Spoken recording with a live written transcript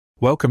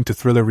Welcome to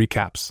Thriller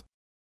Recaps.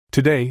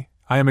 Today,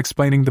 I am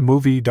explaining the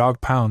movie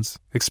Dog Pounds,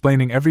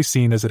 explaining every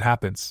scene as it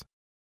happens.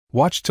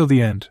 Watch till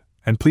the end,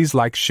 and please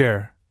like,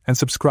 share, and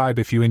subscribe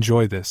if you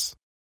enjoy this.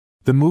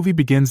 The movie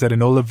begins at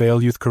Enola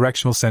Vale Youth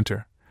Correctional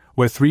Center,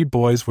 where 3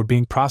 boys were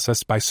being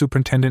processed by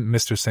Superintendent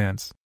Mr.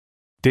 Sands.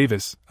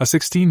 Davis, a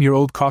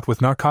 16-year-old caught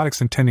with narcotics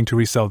intending to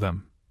resell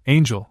them,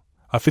 Angel,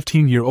 a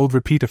 15-year-old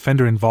repeat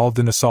offender involved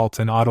in assault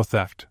and auto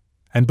theft,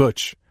 and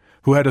Butch,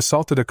 who had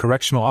assaulted a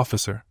correctional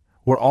officer,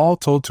 were all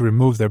told to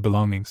remove their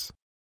belongings.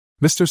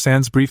 Mr.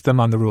 Sands briefed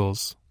them on the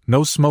rules: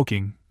 no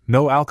smoking,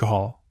 no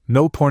alcohol,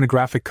 no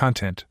pornographic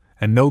content,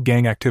 and no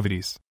gang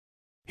activities.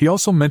 He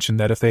also mentioned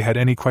that if they had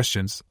any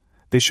questions,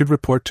 they should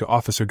report to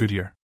Officer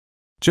Goodyear.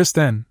 Just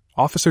then,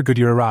 Officer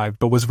Goodyear arrived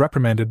but was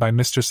reprimanded by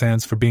Mr.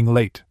 Sands for being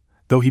late,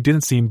 though he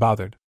didn't seem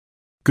bothered.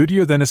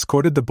 Goodyear then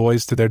escorted the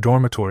boys to their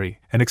dormitory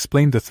and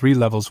explained the 3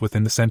 levels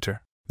within the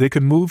center. They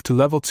could move to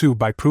level 2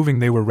 by proving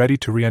they were ready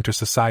to re-enter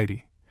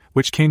society,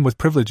 which came with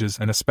privileges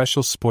and a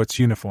special sports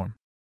uniform.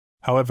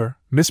 However,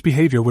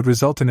 misbehavior would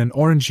result in an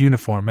orange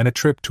uniform and a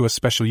trip to a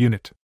special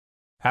unit.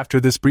 After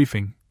this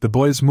briefing, the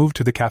boys moved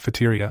to the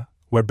cafeteria,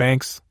 where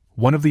Banks,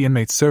 one of the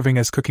inmates serving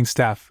as cooking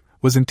staff,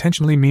 was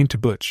intentionally mean to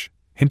Butch,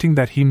 hinting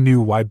that he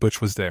knew why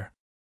Butch was there.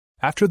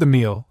 After the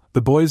meal,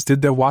 the boys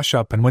did their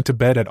wash-up and went to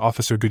bed at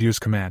Officer Goodyear's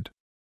command.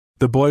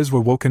 The boys were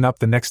woken up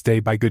the next day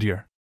by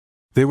Goodyear.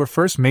 They were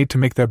first made to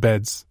make their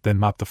beds, then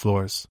mop the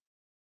floors.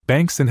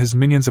 Banks and his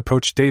minions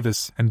approached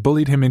Davis and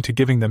bullied him into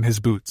giving them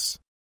his boots.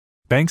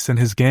 Banks and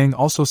his gang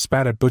also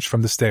spat at Butch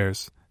from the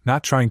stairs,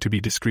 not trying to be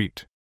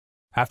discreet.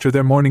 After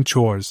their morning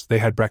chores, they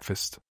had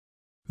breakfast.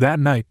 That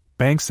night,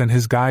 Banks and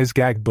his guys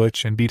gagged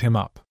Butch and beat him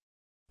up.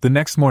 The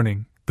next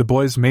morning, the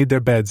boys made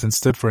their beds and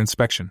stood for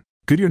inspection.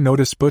 Goodyear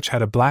noticed Butch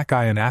had a black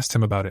eye and asked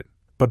him about it,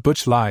 but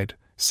Butch lied,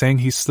 saying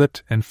he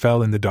slipped and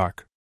fell in the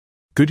dark.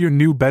 Goodyear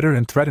knew better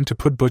and threatened to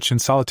put Butch in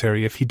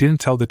solitary if he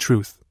didn't tell the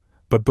truth,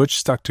 but Butch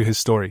stuck to his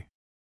story.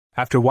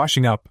 After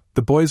washing up,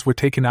 the boys were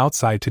taken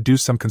outside to do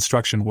some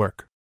construction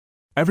work.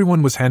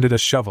 Everyone was handed a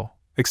shovel,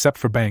 except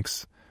for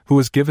Banks, who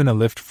was given a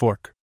lift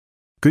fork.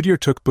 Goodyear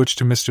took Butch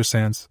to Mr.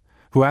 Sands,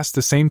 who asked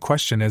the same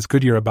question as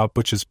Goodyear about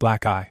Butch's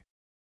black eye.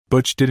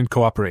 Butch didn't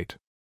cooperate.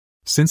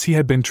 Since he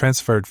had been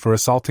transferred for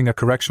assaulting a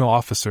correctional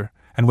officer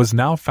and was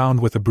now found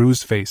with a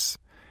bruised face,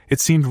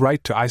 it seemed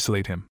right to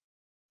isolate him.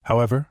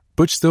 However,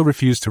 Butch still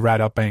refused to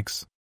rat out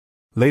Banks.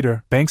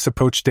 Later, Banks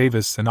approached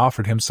Davis and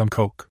offered him some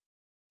coke.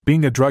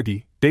 Being a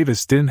druggie,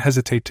 Davis didn't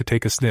hesitate to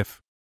take a sniff.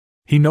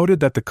 He noted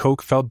that the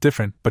coke felt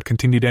different but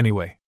continued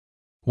anyway.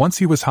 Once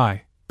he was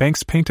high,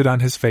 Banks painted on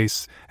his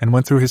face and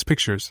went through his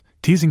pictures,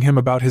 teasing him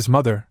about his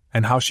mother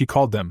and how she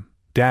called them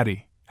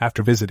Daddy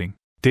after visiting.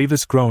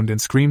 Davis groaned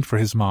and screamed for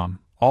his mom,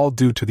 all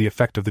due to the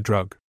effect of the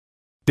drug.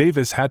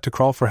 Davis had to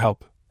crawl for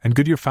help, and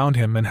Goodyear found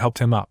him and helped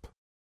him up.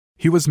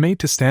 He was made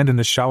to stand in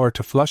the shower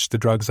to flush the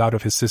drugs out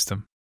of his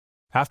system.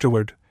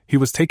 Afterward, he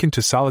was taken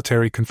to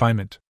solitary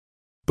confinement.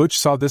 Butch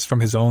saw this from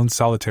his own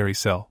solitary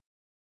cell.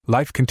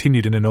 Life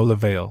continued in Enola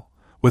Vale,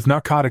 with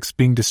narcotics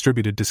being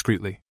distributed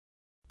discreetly.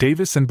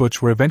 Davis and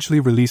Butch were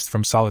eventually released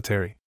from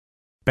solitary.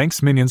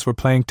 Banks' minions were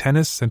playing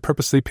tennis and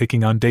purposely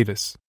picking on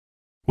Davis.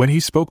 When he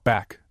spoke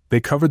back,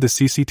 they covered the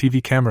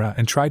CCTV camera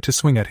and tried to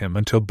swing at him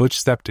until Butch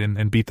stepped in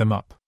and beat them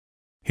up.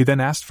 He then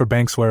asked for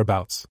Banks'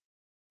 whereabouts.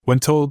 When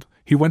told,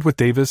 he went with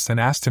Davis and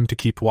asked him to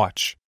keep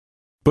watch.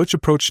 Butch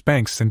approached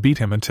Banks and beat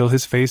him until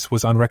his face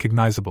was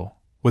unrecognizable,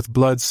 with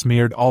blood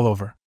smeared all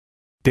over.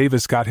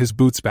 Davis got his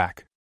boots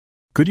back.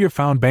 Goodyear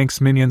found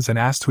Banks' minions and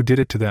asked who did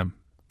it to them,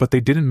 but they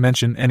didn't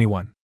mention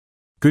anyone.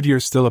 Goodyear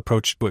still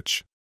approached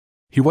Butch.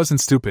 He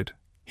wasn't stupid.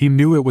 He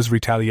knew it was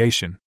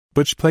retaliation.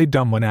 Butch played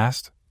dumb when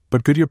asked,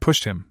 but Goodyear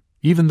pushed him,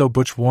 even though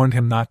Butch warned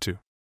him not to.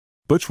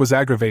 Butch was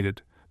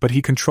aggravated, but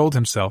he controlled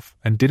himself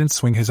and didn't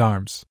swing his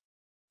arms.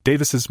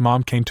 Davis's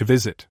mom came to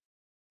visit.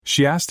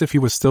 She asked if he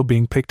was still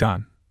being picked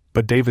on,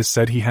 but Davis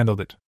said he handled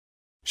it.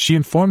 She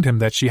informed him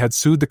that she had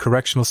sued the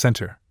correctional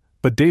center,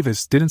 but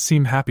Davis didn't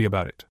seem happy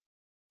about it.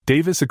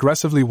 Davis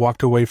aggressively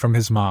walked away from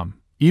his mom,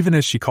 even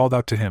as she called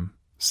out to him,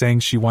 saying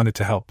she wanted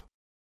to help.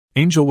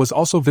 Angel was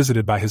also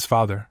visited by his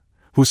father,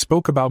 who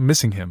spoke about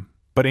missing him,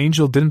 but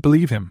Angel didn't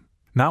believe him,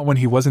 not when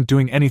he wasn't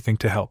doing anything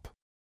to help.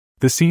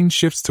 The scene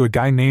shifts to a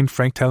guy named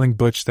Frank telling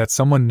Butch that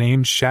someone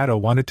named Shadow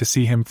wanted to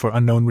see him for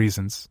unknown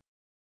reasons.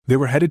 They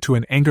were headed to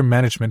an anger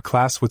management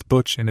class with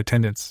Butch in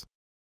attendance.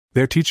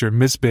 Their teacher,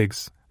 Miss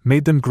Biggs,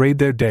 made them grade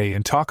their day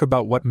and talk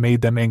about what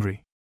made them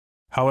angry.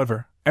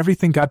 However,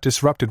 everything got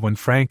disrupted when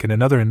Frank and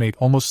another inmate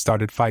almost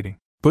started fighting.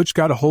 Butch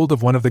got a hold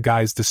of one of the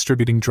guys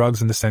distributing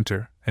drugs in the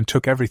center and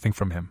took everything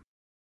from him.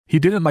 He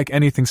didn't like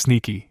anything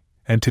sneaky,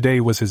 and today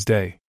was his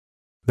day.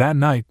 That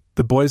night,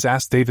 the boys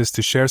asked Davis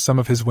to share some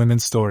of his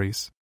women's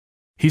stories.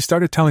 He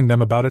started telling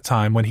them about a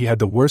time when he had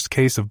the worst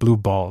case of blue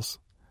balls,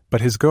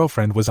 but his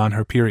girlfriend was on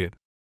her period.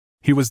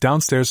 He was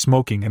downstairs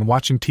smoking and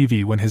watching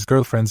TV when his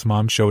girlfriend's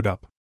mom showed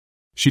up.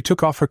 She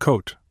took off her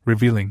coat,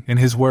 revealing, in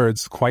his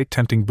words, quite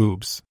tempting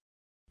boobs.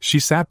 She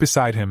sat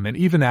beside him and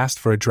even asked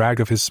for a drag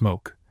of his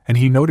smoke, and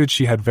he noted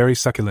she had very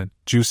succulent,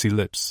 juicy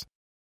lips.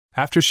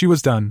 After she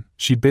was done,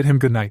 she bid him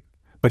good night,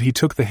 but he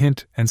took the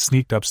hint and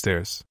sneaked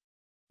upstairs.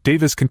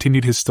 Davis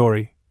continued his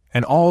story,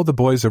 and all the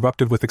boys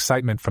erupted with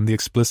excitement from the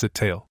explicit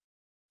tale.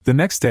 The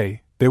next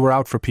day, they were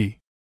out for PE.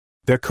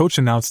 Their coach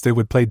announced they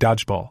would play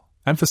dodgeball,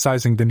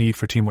 emphasizing the need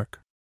for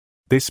teamwork.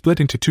 They split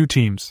into 2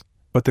 teams,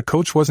 but the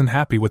coach wasn't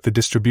happy with the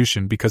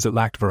distribution because it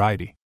lacked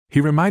variety. He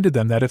reminded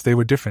them that if they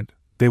were different,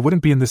 they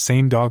wouldn't be in the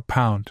same dog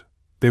pound.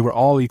 They were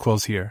all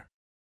equals here.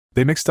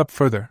 They mixed up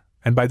further,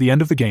 and by the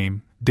end of the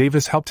game,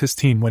 Davis helped his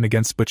team win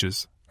against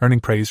Butch's,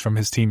 earning praise from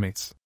his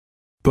teammates.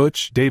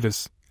 Butch,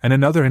 Davis, and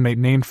another inmate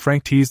named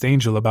Frank teased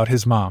Angel about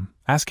his mom,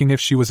 asking if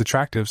she was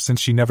attractive since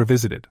she never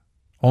visited.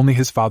 Only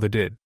his father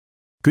did.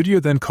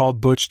 Goodyear then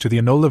called Butch to the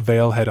Enola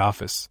Vale head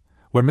office,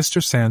 where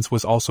Mr. Sands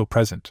was also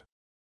present.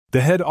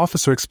 The head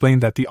officer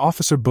explained that the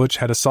officer Butch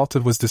had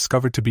assaulted was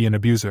discovered to be an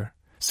abuser,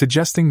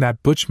 suggesting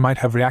that Butch might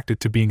have reacted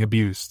to being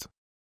abused.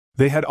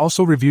 They had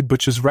also reviewed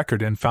Butch's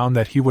record and found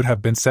that he would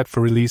have been set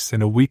for release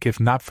in a week if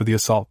not for the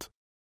assault.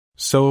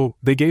 So,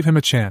 they gave him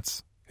a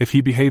chance. If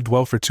he behaved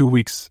well for 2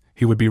 weeks,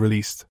 he would be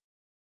released.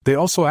 They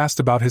also asked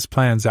about his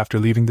plans after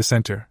leaving the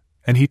center,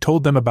 and he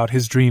told them about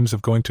his dreams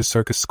of going to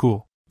circus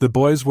school. The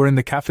boys were in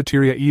the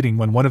cafeteria eating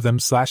when one of them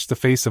slashed the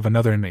face of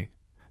another inmate,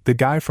 the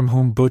guy from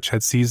whom Butch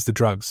had seized the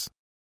drugs.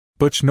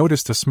 Butch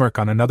noticed a smirk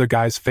on another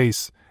guy's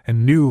face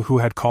and knew who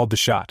had called the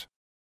shot.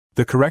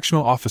 The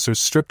correctional officers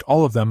stripped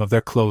all of them of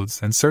their clothes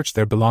and searched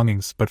their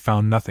belongings but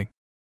found nothing.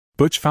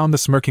 Butch found the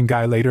smirking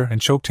guy later and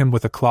choked him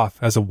with a cloth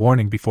as a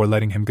warning before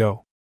letting him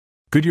go.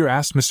 Goodyear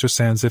asked Mr.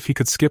 Sands if he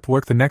could skip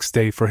work the next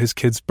day for his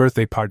kid's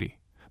birthday party,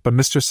 but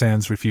Mr.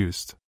 Sands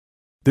refused.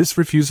 This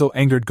refusal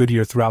angered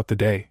Goodyear throughout the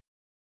day.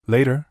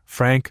 Later,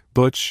 Frank,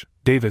 Butch,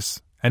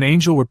 Davis, and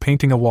Angel were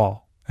painting a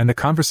wall, and the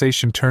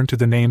conversation turned to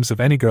the names of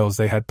any girls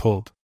they had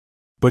pulled.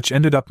 Butch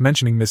ended up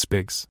mentioning Miss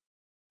Biggs.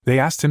 They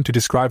asked him to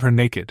describe her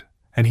naked,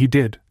 and he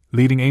did,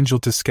 leading Angel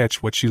to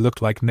sketch what she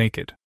looked like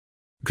naked.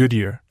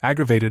 Goodyear,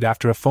 aggravated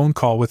after a phone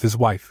call with his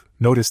wife,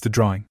 noticed the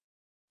drawing.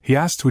 He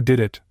asked who did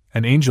it,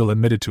 and Angel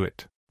admitted to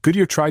it.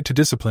 Goodyear tried to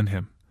discipline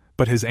him,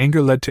 but his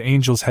anger led to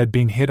Angel's head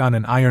being hit on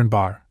an iron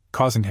bar,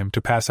 causing him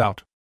to pass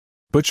out.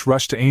 Butch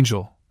rushed to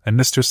Angel, and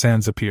Mr.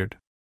 Sands appeared.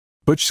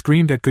 Butch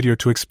screamed at Goodyear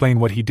to explain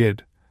what he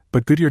did,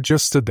 but Goodyear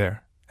just stood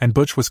there, and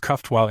Butch was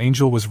cuffed while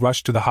Angel was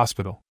rushed to the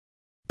hospital.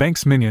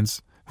 Banks'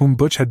 minions, whom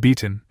Butch had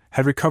beaten,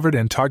 had recovered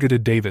and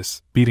targeted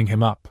Davis, beating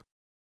him up.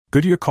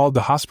 Goodyear called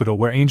the hospital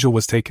where Angel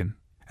was taken,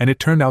 and it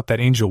turned out that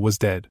Angel was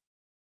dead.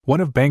 One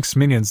of Banks'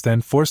 minions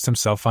then forced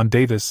himself on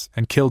Davis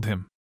and killed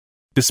him.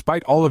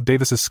 Despite all of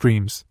Davis's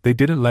screams, they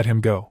didn't let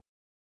him go.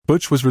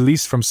 Butch was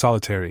released from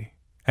solitary,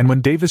 and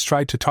when Davis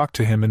tried to talk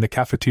to him in the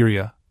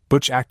cafeteria,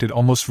 Butch acted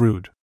almost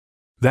rude.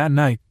 That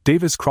night,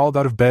 Davis crawled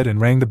out of bed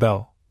and rang the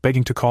bell,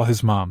 begging to call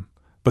his mom,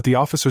 but the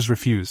officers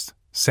refused,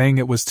 saying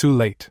it was too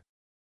late.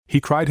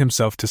 He cried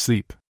himself to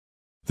sleep.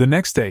 The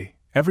next day,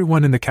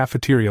 everyone in the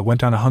cafeteria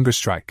went on a hunger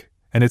strike,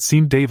 and it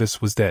seemed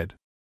Davis was dead.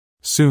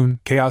 Soon,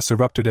 chaos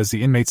erupted as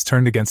the inmates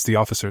turned against the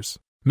officers.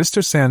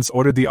 Mr. Sands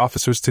ordered the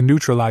officers to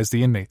neutralize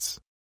the inmates.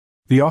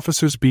 The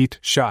officers beat,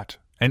 shot,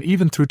 and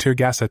even threw tear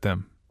gas at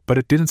them, but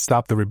it didn't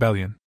stop the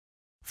rebellion.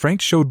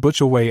 Frank showed Butch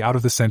a way out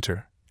of the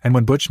center, and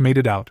when Butch made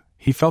it out,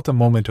 he felt a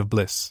moment of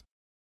bliss.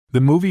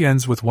 The movie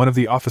ends with one of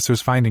the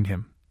officers finding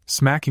him,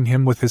 smacking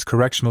him with his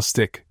correctional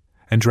stick,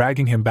 and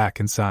dragging him back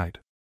inside.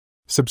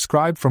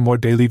 Subscribe for more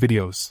daily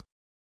videos.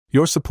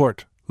 Your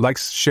support,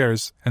 likes,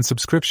 shares, and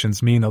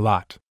subscriptions mean a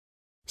lot.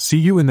 See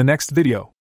you in the next video.